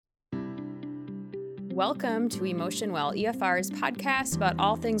Welcome to Emotion Well, EFR's podcast about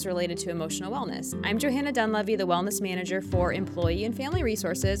all things related to emotional wellness. I'm Johanna Dunlevy, the Wellness Manager for Employee and Family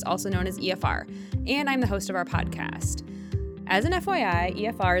Resources, also known as EFR, and I'm the host of our podcast. As an FYI,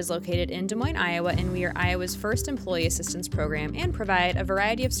 EFR is located in Des Moines, Iowa, and we are Iowa's first employee assistance program and provide a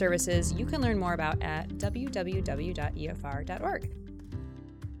variety of services you can learn more about at www.efr.org.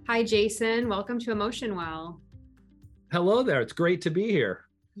 Hi, Jason. Welcome to Emotion Well. Hello there. It's great to be here.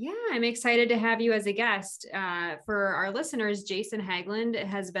 Yeah, I'm excited to have you as a guest. For our listeners, Jason Hagland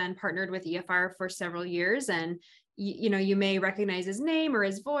has been partnered with EFR for several years, and you may recognize his name or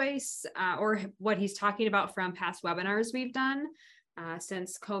his voice or what he's talking about from past webinars we've done.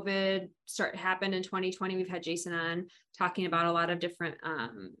 Since COVID happened in 2020, we've had Jason on talking about a lot of different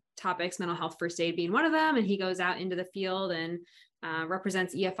topics, mental health first aid being one of them, and he goes out into the field and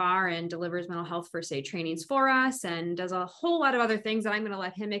represents EFR and delivers mental health first aid trainings for us and does a whole lot of other things that I'm going to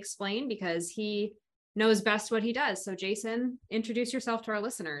let him explain because he knows best what he does. So Jason, introduce yourself to our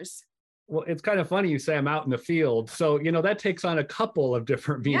listeners. Well, it's kind of funny you say I'm out in the field. So, that takes on a couple of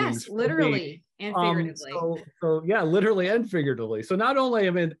different meanings. Yes, literally and figuratively. So yeah, literally and figuratively. So not only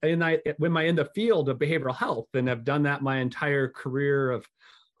am I in the field of behavioral health, and I've done that my entire career of,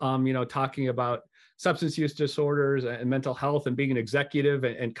 talking about substance use disorders and mental health and being an executive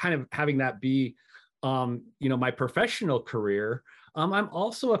and kind of having that be, my professional career. I'm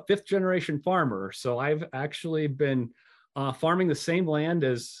also a fifth generation farmer. So I've actually been farming the same land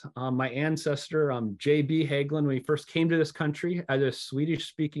as my ancestor, J.B. Hagland, when he first came to this country as a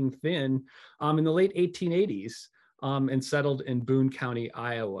Swedish-speaking Finn in the late 1880s and settled in Boone County,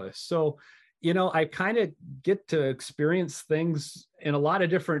 Iowa. So, I kind of get to experience things in a lot of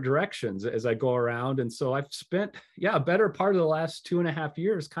different directions as I go around. And so I've spent, a better part of the last 2.5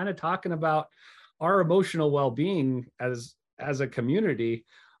 years kind of talking about our emotional well-being as a community,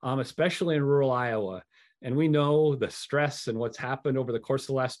 especially in rural Iowa. And we know the stress and what's happened over the course of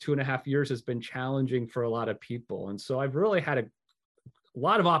the last 2.5 years has been challenging for a lot of people. And so I've really had a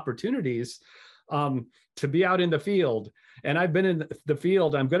lot of opportunities to be out in the field. And I've been in the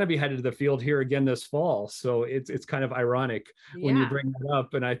field. I'm going to be headed to the field here again this fall. So it's kind of ironic when you bring that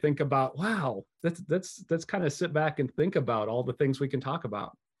up. And I think about, wow, that's kind of sit back and think about all the things we can talk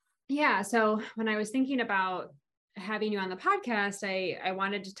about. Yeah. So when I was thinking about having you on the podcast, I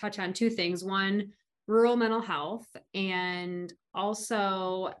wanted to touch on two things. One, rural mental health, and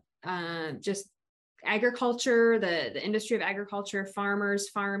also just agriculture, the industry of agriculture, farmers,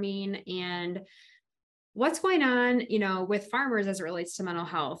 farming, and what's going on, with farmers as it relates to mental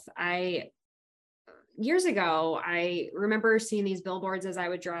health. Years ago, I remember seeing these billboards as I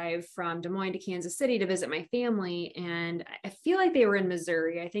would drive from Des Moines to Kansas City to visit my family. And I feel like they were in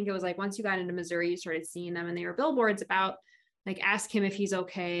Missouri. I think it was like once you got into Missouri, you started seeing them, and they were billboards about like, ask him if he's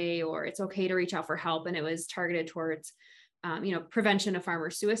okay, or it's okay to reach out for help. And it was targeted towards, prevention of farmer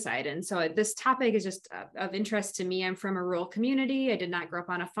suicide. And so this topic is just of interest to me. I'm from a rural community. I did not grow up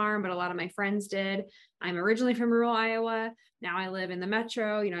on a farm, but a lot of my friends did. I'm originally from rural Iowa. Now I live in the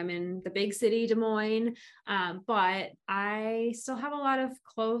metro, I'm in the big city, Des Moines. But I still have a lot of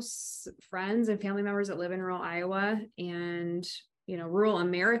close friends and family members that live in rural Iowa, and rural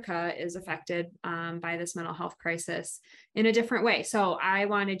America is affected by this mental health crisis in a different way. So I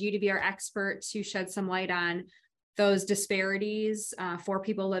wanted you to be our expert to shed some light on those disparities for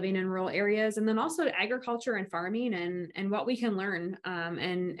people living in rural areas, and then also agriculture and farming and what we can learn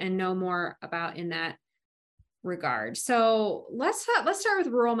and know more about in that regard. So let's start with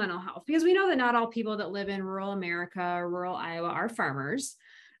rural mental health, because we know that not all people that live in rural America or rural Iowa are farmers,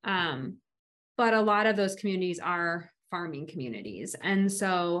 but a lot of those communities are farming communities. And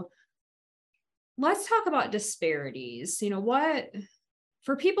so let's talk about disparities. What,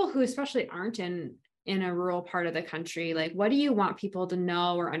 for people who especially aren't in a rural part of the country, like, what do you want people to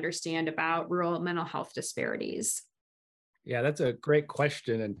know or understand about rural mental health disparities? Yeah, that's a great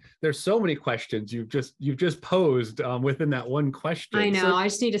question. And there's so many questions you've just posed within that one question. I know. So, I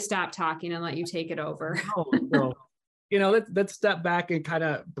just need to stop talking and let you take it over. Let's step back and kind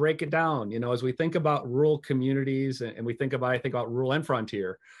of break it down. As we think about rural communities and we think about rural and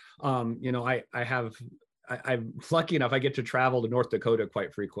frontier, I'm lucky enough, I get to travel to North Dakota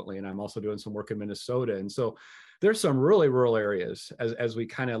quite frequently, and I'm also doing some work in Minnesota. And so there's some really rural areas as we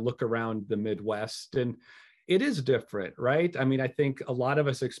kind of look around the Midwest, and it is different, right? I mean, I think a lot of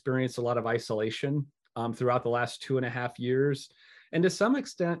us experienced a lot of isolation throughout the last 2.5 years. And to some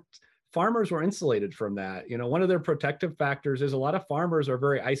extent, farmers were insulated from that. One of their protective factors is a lot of farmers are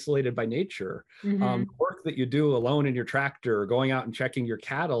very isolated by nature. Mm-hmm. Work that you do alone in your tractor or going out and checking your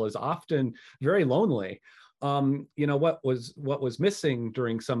cattle is often very lonely. what was missing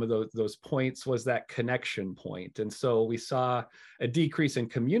during some of those points was that connection point. And so we saw a decrease in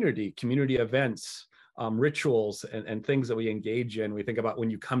community events, rituals, and things that we engage in. We think about when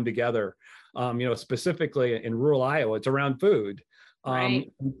you come together, specifically in rural Iowa, it's around food.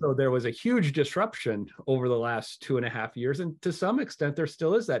 Right. So there was a huge disruption over the last 2.5 years. And to some extent, there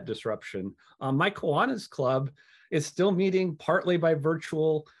still is that disruption. My Kiwanis Club is still meeting partly by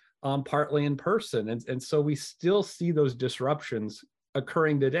virtual, partly in person. And so we still see those disruptions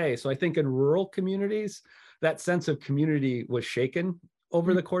occurring today. So I think in rural communities, that sense of community was shaken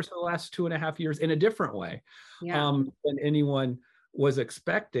over the course of the last 2.5 years in a different way, than anyone was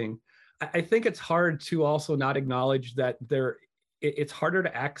expecting. I think it's hard to also not acknowledge that it's harder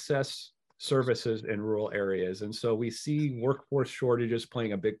to access services in rural areas. And so we see workforce shortages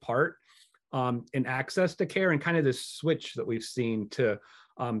playing a big part in access to care, and kind of this switch that we've seen to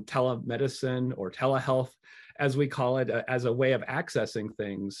telemedicine or telehealth, as we call it, as a way of accessing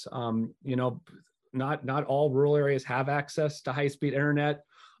things. Not all rural areas have access to high-speed internet,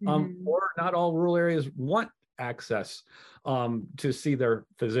 or not all rural areas want access to see their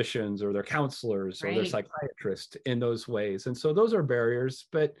physicians or their counselors or their psychiatrists in those ways. And so those are barriers,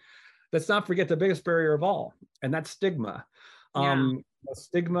 but let's not forget the biggest barrier of all, and that's stigma. The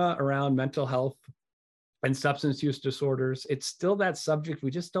stigma around mental health and substance use disorders. It's still that subject we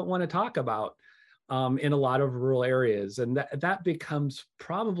just don't want to talk about in a lot of rural areas. And that becomes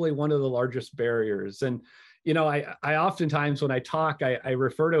probably one of the largest barriers. And, I oftentimes when I talk, I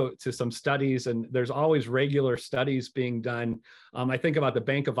refer to some studies, and there's always regular studies being done. I think about the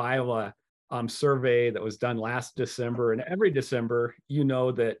Bank of Iowa survey that was done last December. And every December,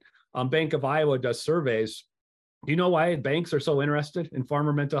 that Bank of Iowa does surveys. Do you know why banks are so interested in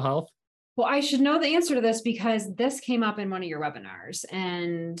farmer mental health? Well, I should know the answer to this because this came up in one of your webinars.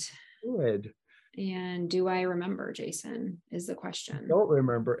 And good. And do I remember, Jason, is the question. Don't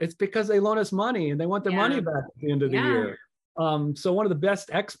remember. It's because they loan us money and they want their money back at the end of the year. So one of the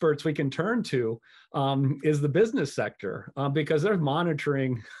best experts we can turn to is the business sector, because they're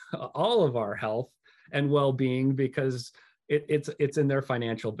monitoring all of our health and well-being, because it's in their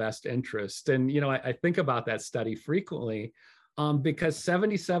financial best interest. And, I think about that study frequently, because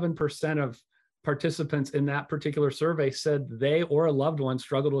 77% of participants in that particular survey said they or a loved one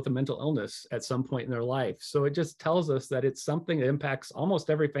struggled with a mental illness at some point in their life. So it just tells us that it's something that impacts almost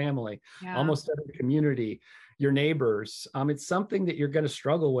every family, almost every community, your neighbors. It's something that you're going to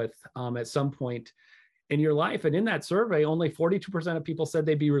struggle with at some point in your life. And in that survey, only 42% of people said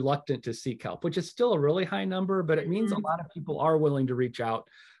they'd be reluctant to seek help, which is still a really high number, but it means a lot of people are willing to reach out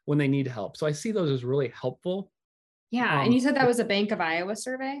when they need help. So I see those as really helpful. And you said that was a Bank of Iowa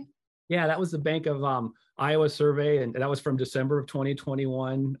survey? Yeah, that was the Bank of Iowa survey, and that was from December of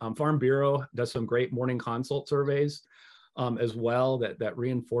 2021. Farm Bureau does some great morning consult surveys as well that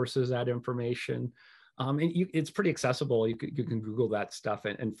reinforces that information. And it's pretty accessible. You can Google that stuff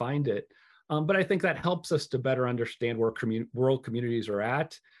and find it. But I think that helps us to better understand where rural communities are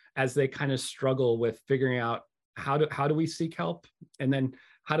at as they kind of struggle with figuring out how do we seek help, and then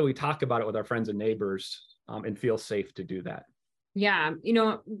how do we talk about it with our friends and neighbors and feel safe to do that. Yeah.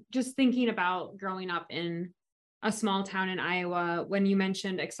 Just thinking about growing up in a small town in Iowa, when you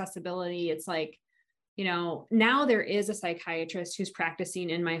mentioned accessibility, it's like, now there is a psychiatrist who's practicing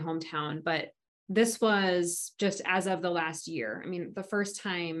in my hometown, but this was just as of the last year. I mean, the first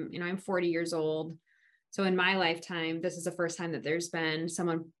time, I'm 40 years old. So in my lifetime, this is the first time that there's been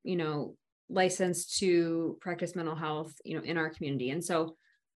someone, licensed to practice mental health, in our community. And so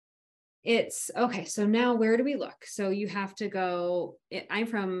it's okay. So now where do we look? So you have to go. I'm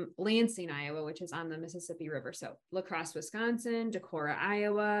from Lansing, Iowa, which is on the Mississippi River. So La Crosse, Wisconsin, Decorah,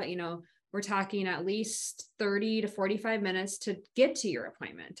 Iowa, we're talking at least 30 to 45 minutes to get to your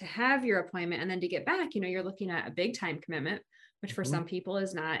appointment, to have your appointment. And then to get back, you're looking at a big time commitment, which for some people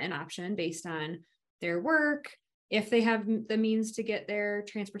is not an option based on their work. If they have the means to get there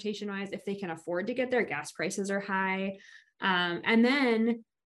transportation wise, if they can afford to get there, gas prices are high. And then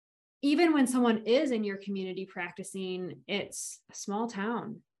even when someone is in your community practicing, it's a small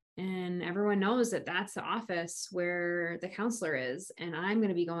town and everyone knows that that's the office where the counselor is. And I'm going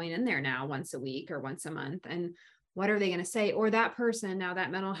to be going in there now once a week or once a month. And what are they going to say? Or that person, now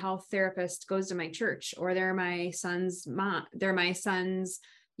that mental health therapist goes to my church, or they're my son's mom, they're my son's,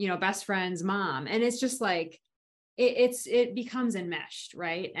 best friend's mom. And it's just like, it becomes enmeshed.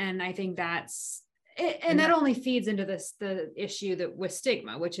 Right. And I think that's, and that only feeds into the issue that with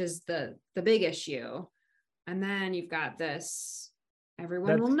stigma, which is the big issue. And then you've got this,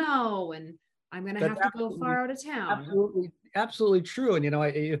 everyone will know, and I'm going to have to go far out of town. Absolutely true. And,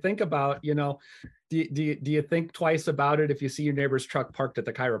 you think about, do you think twice about it if you see your neighbor's truck parked at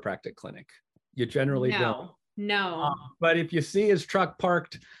the chiropractic clinic? You generally don't. No. But if you see his truck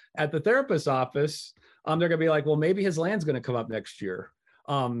parked at the therapist's office, they're gonna be like, well, maybe his land's gonna come up next year.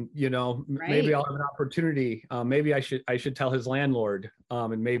 Maybe I'll have an opportunity. Maybe I should tell his landlord,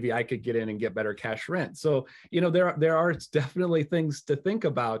 and maybe I could get in and get better cash rent. So, there are definitely things to think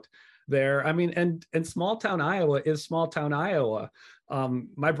about there. I mean, and small town Iowa is small town Iowa.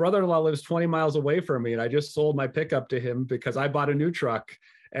 My brother-in-law lives 20 miles away from me, and I just sold my pickup to him because I bought a new truck.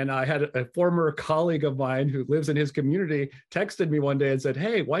 And I had a former colleague of mine who lives in his community texted me one day and said,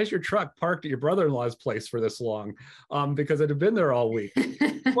 hey, why is your truck parked at your brother-in-law's place for this long? Because it had been there all week.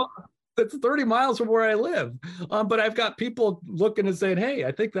 Well, it's 30 miles from where I live. But I've got people looking and saying, hey,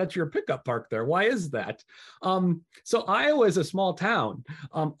 I think that's your pickup park there. Why is that? So Iowa is a small town.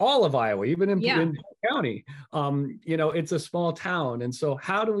 All of Iowa, even in county, it's a small town. And so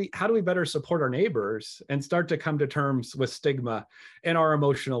how do we better support our neighbors and start to come to terms with stigma and our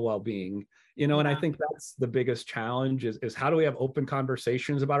emotional well-being? And I think that's the biggest challenge is how do we have open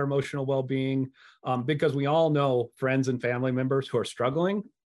conversations about our emotional well-being? Because we all know friends and family members who are struggling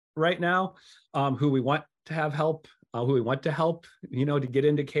right now, who we want to have help, who we want to help, to get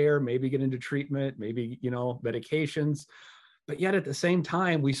into care, maybe get into treatment, maybe, medications. But yet at the same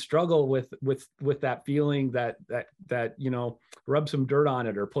time, we struggle with that feeling that rub some dirt on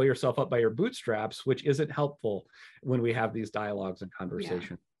it or pull yourself up by your bootstraps, which isn't helpful when we have these dialogues and conversations.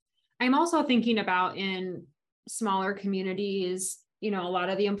 Yeah. I'm also thinking about in smaller communities, a lot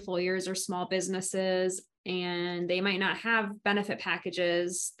of the employers are small businesses, and they might not have benefit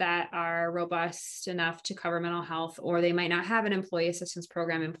packages that are robust enough to cover mental health, or they might not have an employee assistance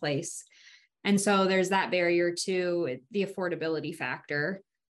program in place. And so there's that barrier to the affordability factor.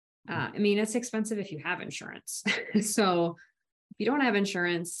 It's expensive if you have insurance. So if you don't have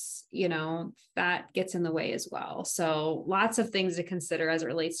insurance, that gets in the way as well. So lots of things to consider as it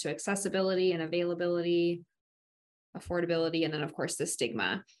relates to accessibility and availability, affordability, and then of course the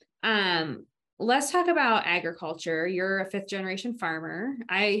stigma. Let's talk about agriculture. You're a 5th generation farmer.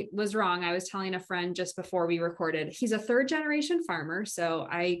 I was wrong. I was telling a friend just before we recorded, he's a 3rd generation farmer. So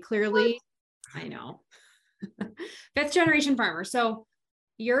I know, 5th generation farmer. So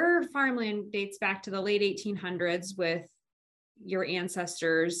your farmland dates back to the late 1800s with your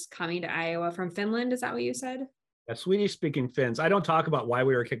ancestors coming to Iowa from Finland. Is that what you said? Yeah, Swedish speaking Finns. I don't talk about why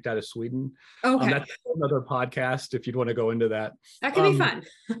we were kicked out of Sweden. Okay. That's another podcast if you'd want to go into that. That can be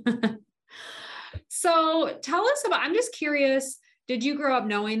fun. So tell us about, I'm just curious, did you grow up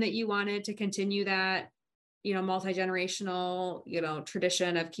knowing that you wanted to continue that, multi-generational,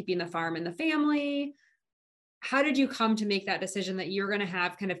 tradition of keeping the farm in the family? How did you come to make that decision that you're going to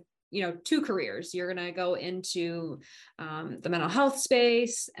have kind of, 2 careers? You're going to go into the mental health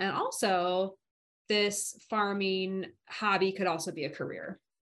space, and also this farming hobby could also be a career.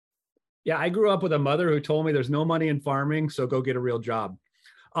 Yeah, I grew up with a mother who told me there's no money in farming, so go get a real job.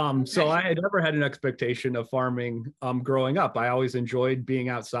 So I had never had an expectation of farming growing up. I always enjoyed being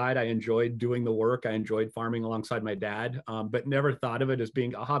outside. I enjoyed doing the work. I enjoyed farming alongside my dad, but never thought of it as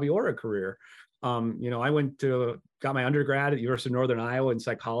being a hobby or a career. I got my undergrad at the University of Northern Iowa in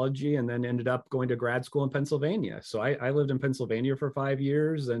psychology, and then ended up going to grad school in Pennsylvania. So I lived in Pennsylvania for 5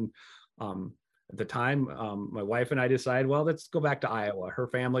 years. And at the time, my wife and I decided, well, let's go back to Iowa. Her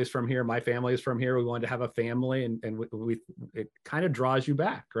family's from here. My family is from here. We wanted to have a family, and it kind of draws you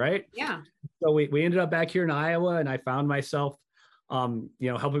back, right? Yeah. So we ended up back here in Iowa, and I found myself,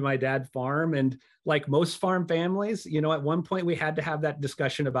 helping my dad farm. And like most farm families, at one point we had to have that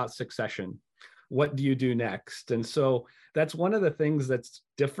discussion about succession. What do you do next? And so that's one of the things that's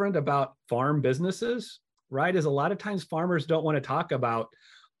different about farm businesses, right? Is a lot of times farmers don't want to talk about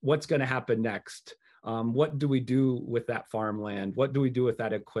what's going to happen next. What do we do with that farmland? What do we do with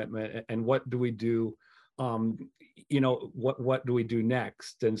that equipment? And what do we do? What do we do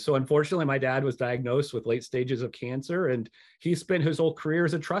next? And so unfortunately, my dad was diagnosed with late stages of cancer, and he spent his whole career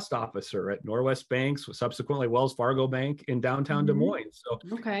as a trust officer at Norwest Banks, subsequently Wells Fargo Bank in downtown Des Moines. So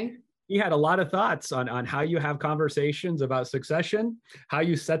okay. He had a lot of thoughts on how you have conversations about succession, how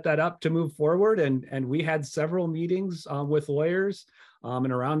you set that up to move forward. And we had several meetings with lawyers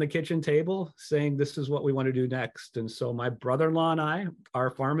and around the kitchen table saying, this is what we want to do next. And so my brother-in-law and I are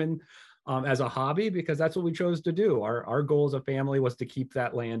farming as a hobby because that's what we chose to do. Our goal as a family was to keep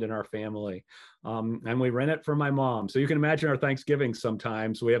that land in our family. And we rent it from my mom. So you can imagine our Thanksgiving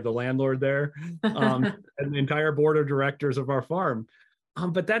sometimes. We have the landlord there and the entire board of directors of our farm.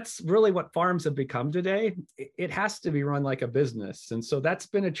 But that's really what farms have become today. It has to be run like a business. And so that's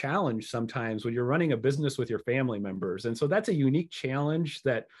been a challenge sometimes when you're running a business with your family members. And so that's a unique challenge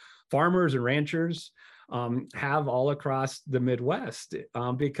that farmers and ranchers have all across the Midwest,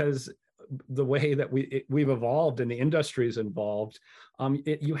 because the way that we've evolved and the industry's involved,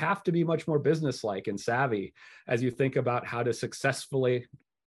 you have to be much more businesslike and savvy as you think about how to successfully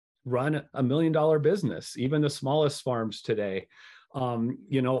run $1 million business. Even the smallest farms today, are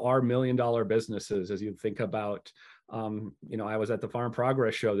 $1 million businesses. As you think about, I was at the Farm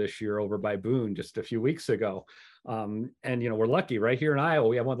Progress Show this year over by Boone just a few weeks ago. And, we're lucky right here in Iowa,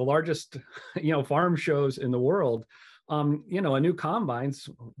 we have one of the largest, farm shows in the world. A new combine's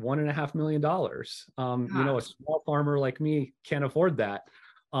 $1.5 million. A small farmer like me can't afford that.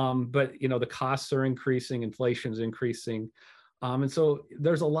 But, the costs are increasing, inflation's increasing. And so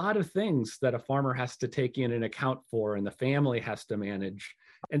there's a lot of things that a farmer has to take in and account for, and the family has to manage.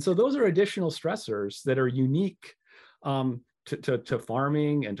 And so those are additional stressors that are unique to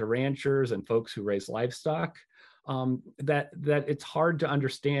farming and to ranchers and folks who raise livestock, that it's hard to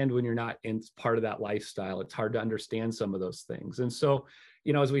understand when you're not in part of that lifestyle. It's hard to understand some of those things. And so,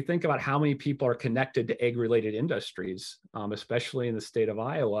 as we think about how many people are connected to egg-related industries, especially in the state of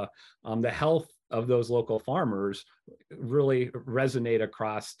Iowa, the health of those local farmers really resonate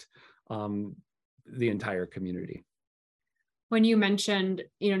across the entire community. When you mentioned,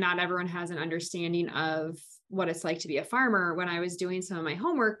 not everyone has an understanding of what it's like to be a farmer, when I was doing some of my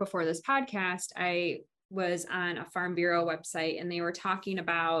homework before this podcast, I was on a Farm Bureau website, and they were talking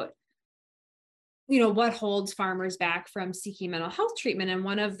about, what holds farmers back from seeking mental health treatment. And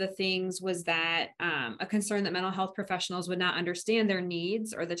one of the things was that a concern that mental health professionals would not understand their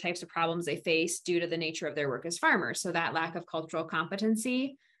needs or the types of problems they face due to the nature of their work as farmers. So that lack of cultural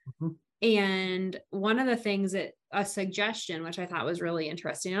competency. Mm-hmm. And one of the things that a suggestion, which I thought was really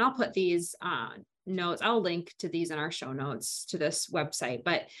interesting, and I'll put these notes, I'll link to these in our show notes to this website,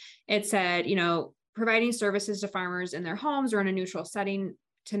 but it said, providing services to farmers in their homes or in a neutral setting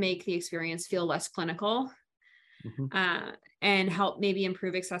to make the experience feel less clinical, mm-hmm. And help maybe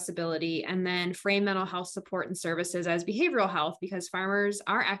improve accessibility, and then frame mental health support and services as behavioral health, because farmers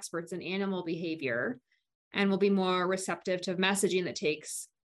are experts in animal behavior and will be more receptive to messaging that takes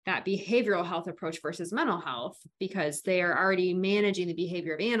that behavioral health approach versus mental health, because they are already managing the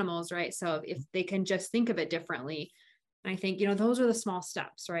behavior of animals, right? So if they can just think of it differently, I think, those are the small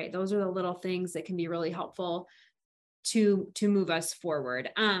steps, right? Those are the little things that can be really helpful to move us forward.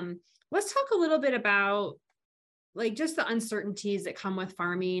 Let's talk a little bit about just the uncertainties that come with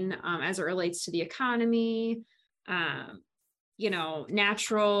farming as it relates to the economy,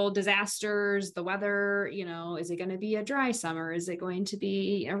 natural disasters, the weather, is it going to be a dry summer? Is it going to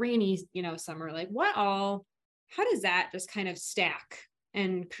be a rainy, summer? How does that just kind of stack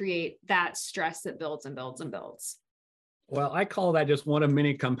and create that stress that builds and builds and builds? Well, I call that just one of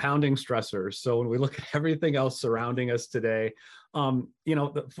many compounding stressors. So when we look at everything else surrounding us today,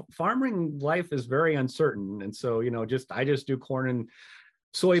 the farming life is very uncertain. And so, I just do corn and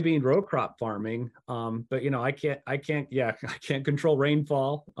soybean row crop farming. But I can't control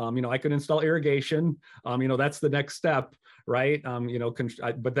rainfall. I could install irrigation. That's the next step, right?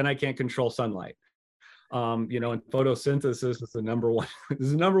 But then I can't control sunlight. And photosynthesis is the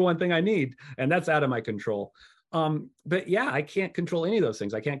number one thing I need, and that's out of my control. But yeah, I can't control any of those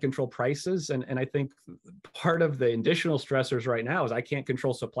things. I can't control prices. And I think part of the additional stressors right now is I can't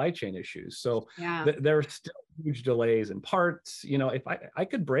control supply chain issues. So there are still huge delays in parts. If I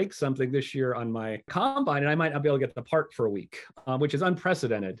could break something this year on my combine, and I might not be able to get the part for a week, which is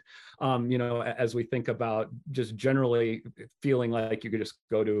unprecedented. As we think about just generally feeling like you could just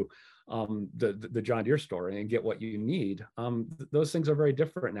go to the John Deere store and get what you need. Those things are very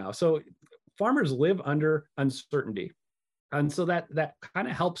different now. So farmers live under uncertainty. And so that kind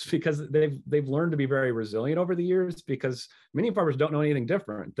of helps, because they've learned to be very resilient over the years, because many farmers don't know anything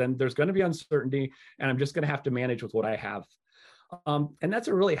different. Then there's going to be uncertainty, and I'm just going to have to manage with what I have. And that's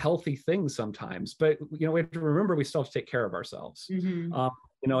a really healthy thing sometimes. But, we have to remember we still have to take care of ourselves. Mm-hmm.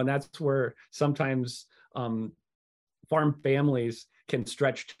 And that's where sometimes farm families can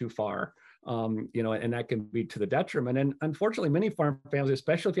stretch too far. And that can be to the detriment. And unfortunately, many farm families,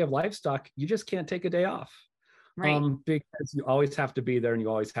 especially if you have livestock, you just can't take a day off, right? Because you always have to be there and you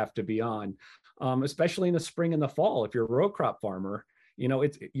always have to be on, especially in the spring and the fall. If you're a row crop farmer,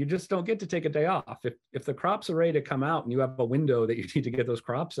 you just don't get to take a day off. If the crops are ready to come out and you have a window that you need to get those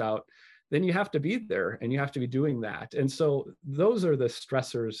crops out, then you have to be there and you have to be doing that. And so those are the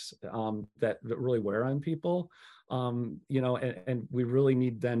stressors that really wear on people. And we really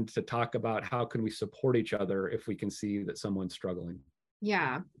need then to talk about how can we support each other if we can see that someone's struggling.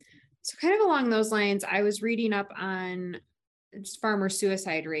 Yeah. So kind of along those lines, I was reading up on farmer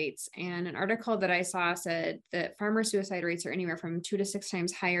suicide rates. And an article that I saw said that farmer suicide rates are anywhere from 2 to 6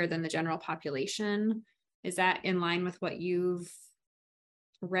 times higher than the general population. Is that in line with what you've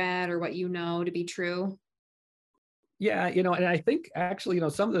read or what you know to be true? Yeah, and I think actually,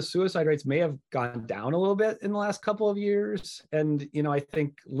 some of the suicide rates may have gone down a little bit in the last couple of years. And, I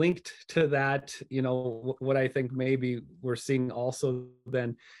think linked to that, what I think maybe we're seeing also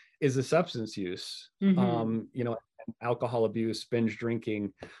then is the substance use, alcohol abuse, binge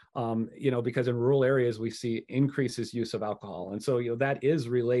drinking, because in rural areas we see increases use of alcohol. And so, that is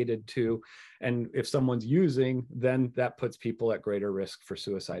related to, and if someone's using, then that puts people at greater risk for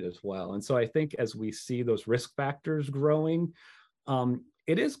suicide as well. And so I think as we see those risk factors growing,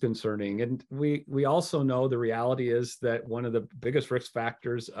 it is concerning. And we also know the reality is that one of the biggest risk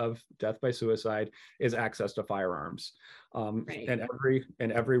factors of death by suicide is access to firearms. Right.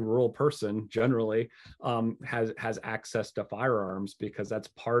 And every rural person generally has access to firearms because that's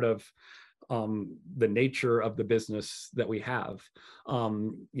part of the nature of the business that we have.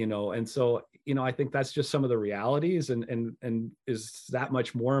 And so, I think that's just some of the realities, and is that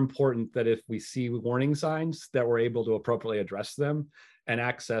much more important that if we see warning signs that we're able to appropriately address them and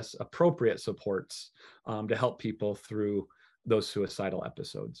access appropriate supports to help people through those suicidal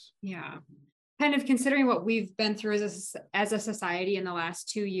episodes. Yeah. Kind of considering what we've been through as a society in the last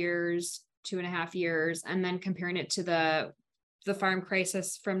 2 years, 2.5 years, and then comparing it to the farm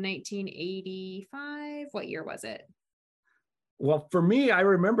crisis from 1985. What year was it? Well, for me, I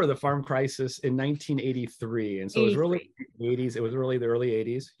remember the farm crisis in 1983. And so 83. It was really the 80s. It was really the early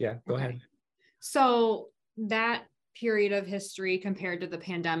 80s. Yeah, go ahead. So that period of history compared to the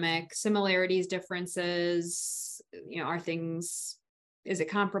pandemic, similarities, differences, is it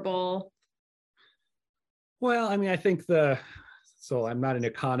comparable? Well, I mean, I think so I'm not an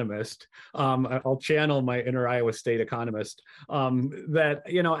economist. I'll channel my inner Iowa State economist. That,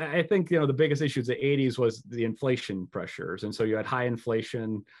 I think, the biggest issues of the 80s was the inflation pressures. And so you had high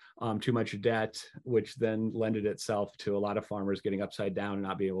inflation, too much debt, which then lended itself to a lot of farmers getting upside down and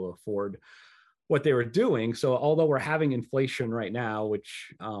not being able to afford what they were doing. So although we're having inflation right now,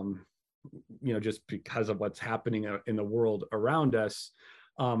 which, just because of what's happening in the world around us,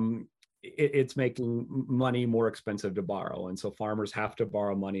 it's making money more expensive to borrow. And so farmers have to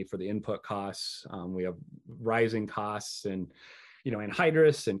borrow money for the input costs. We have rising costs and,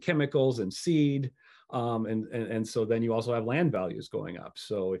 anhydrous and chemicals and seed. And so then you also have land values going up.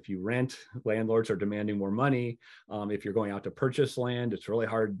 So if you rent, landlords are demanding more money. If you're going out to purchase land, it's really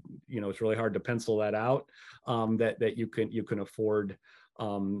hard, to pencil that out, that you can afford,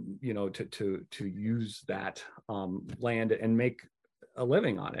 to use that land and make a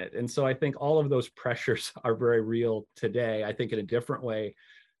living on it. And so I think all of those pressures are very real today, I think in a different way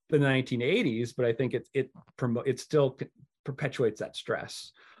than the 1980s, but I think it still perpetuates that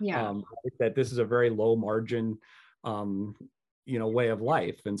stress. Yeah. That this is a very low margin, way of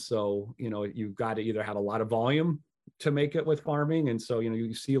life. And so, you've got to either have a lot of volume to make it with farming. And so,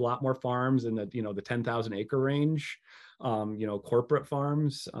 you see a lot more farms in the 10,000 acre range, corporate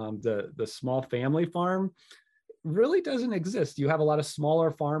farms, the small family farm really doesn't exist. You have a lot of smaller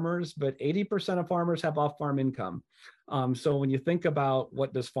farmers, but 80% of farmers have off-farm income. So when you think about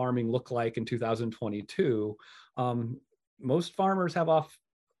what does farming look like in 2022, most farmers have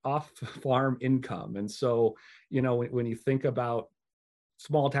off-farm income. And so, when you think about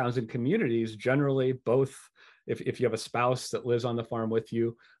small towns and communities, generally both, if you have a spouse that lives on the farm with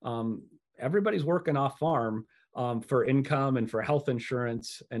you, everybody's working off-farm. For income and for health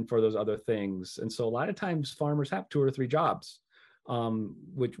insurance and for those other things. And so a lot of times farmers have 2 or 3 jobs,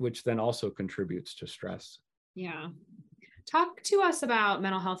 which then also contributes to stress. Yeah. Talk to us about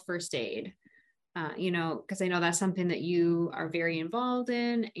mental health first aid, because I know that's something that you are very involved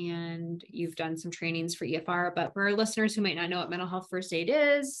in and you've done some trainings for EFR, but for our listeners who might not know what mental health first aid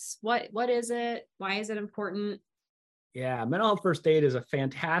is, what is it? Why is it important? Yeah, mental health first aid is a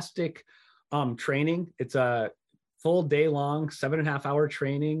fantastic training. It's a full day long, 7.5 hour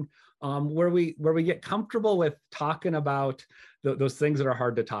training, where we get comfortable with talking about those things that are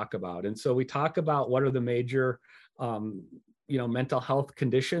hard to talk about. And so we talk about what are the major, mental health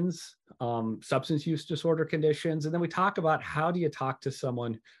conditions, substance use disorder conditions. And then we talk about how do you talk to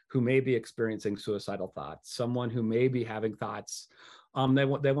someone who may be experiencing suicidal thoughts, someone who may be having thoughts they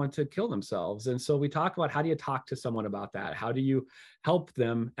want to kill themselves. And so we talk about how do you talk to someone about that? How do you help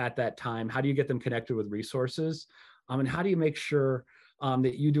them at that time? How do you get them connected with resources? And how do you make sure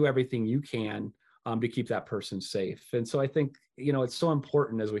that you do everything you can to keep that person safe? And so I think, it's so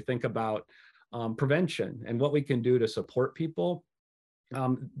important as we think about prevention and what we can do to support people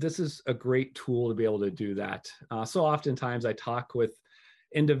this is a great tool to be able to do that. So oftentimes I talk with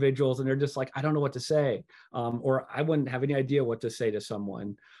individuals and they're just like, I don't know what to say, or I wouldn't have any idea what to say to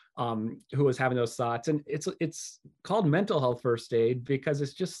someone who was having those thoughts. And it's called mental health first aid because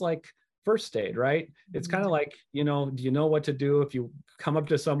it's just like first aid, right? It's kind of like, do you know what to do if you come up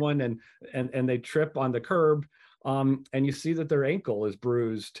to someone and they trip on the curb and you see that their ankle is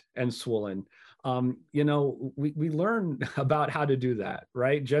bruised and swollen? We learn about how to do that,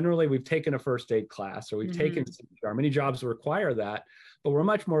 right? Generally, we've taken a first aid class or we've taken CPR. Many jobs require that, but we're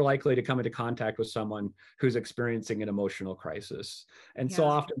much more likely to come into contact with someone who's experiencing an emotional crisis. And so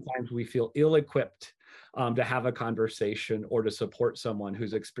oftentimes we feel ill-equipped to have a conversation or to support someone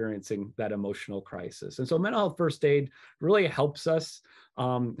who's experiencing that emotional crisis. And so mental health first aid really helps us,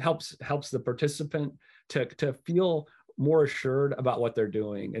 helps the participant to feel more assured about what they're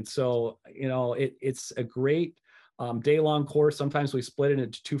doing. And so, it's a great day-long course. Sometimes we split it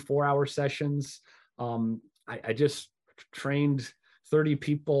into 2 4-hour sessions. I just trained 30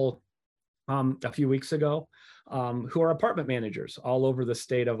 people a few weeks ago who are apartment managers all over the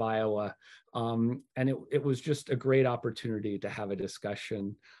state of Iowa. And it was just a great opportunity to have a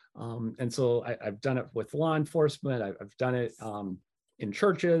discussion. And so I've done it with law enforcement. I've done it in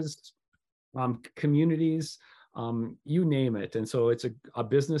churches, communities, you name it. And so it's a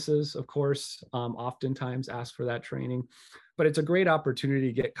businesses, of course, oftentimes ask for that training, but it's a great opportunity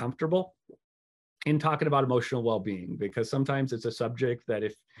to get comfortable in talking about emotional well-being, because sometimes it's a subject that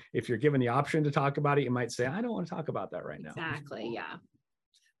if you're given the option to talk about it, you might say, I don't want to talk about that right now. Exactly. Yeah.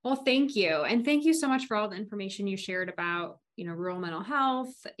 Well, thank you. And thank you so much for all the information you shared about, rural mental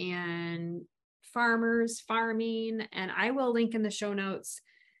health and farmers, farming. And I will link in the show notes.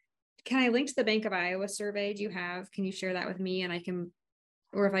 Can I link to the Bank of Iowa survey? Can you share that with me? And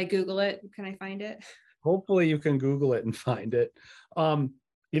or if I Google it, can I find it? Hopefully you can Google it and find it. I'll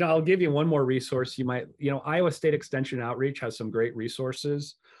give you one more resource. You might, Iowa State Extension Outreach has some great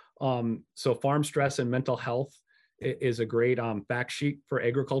resources. So Farm Stress and Mental Health is a great fact sheet for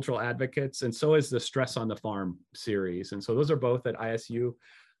agricultural advocates. And so is the Stress on the Farm series. And so those are both at ISU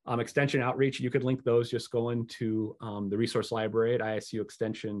Extension Outreach. You could link those just going to the resource library at ISU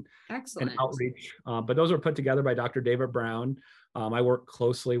Extension and Outreach. But those are put together by Dr. David Brown. I work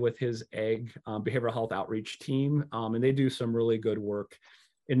closely with his ag behavioral health outreach team, and they do some really good work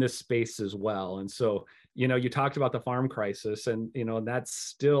in this space as well. And so, you talked about the farm crisis, and, that's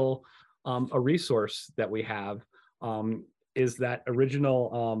still a resource that we have, is that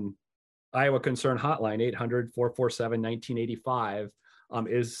original Iowa Concern hotline, 800-447-1985,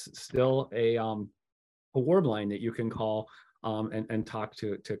 is still a ward line that you can call and talk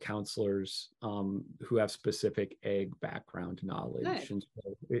to counselors who have specific ag background knowledge. And so,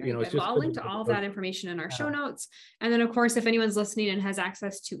 it's just, I'll link to all of that information in our show notes. And then, of course, if anyone's listening and has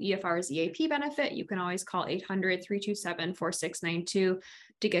access to EFR's EAP benefit, you can always call 800-327-4692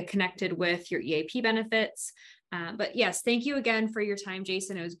 to get connected with your EAP benefits. But yes, thank you again for your time,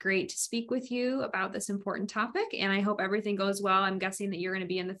 Jason. It was great to speak with you about this important topic, and I hope everything goes well. I'm guessing that you're going to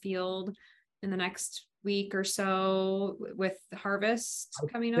be in the field in the next week or so with the harvest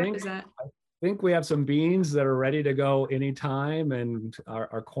coming up. Is that? I think we have some beans that are ready to go anytime, and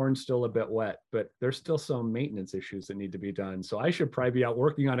our corn's still a bit wet, but there's still some maintenance issues that need to be done. So I should probably be out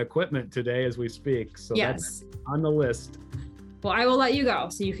working on equipment today as we speak. So that's on the list. Well, I will let you go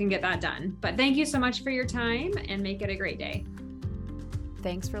so you can get that done. But thank you so much for your time, and make it a great day.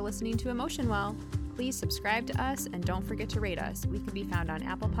 Thanks for listening to Emotion Well. Please subscribe to us and don't forget to rate us. We can be found on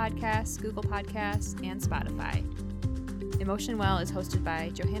Apple Podcasts, Google Podcasts, and Spotify. Emotion Well is hosted by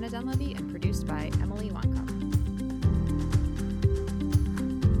Johanna Dunleavy and produced by Emily Wankum.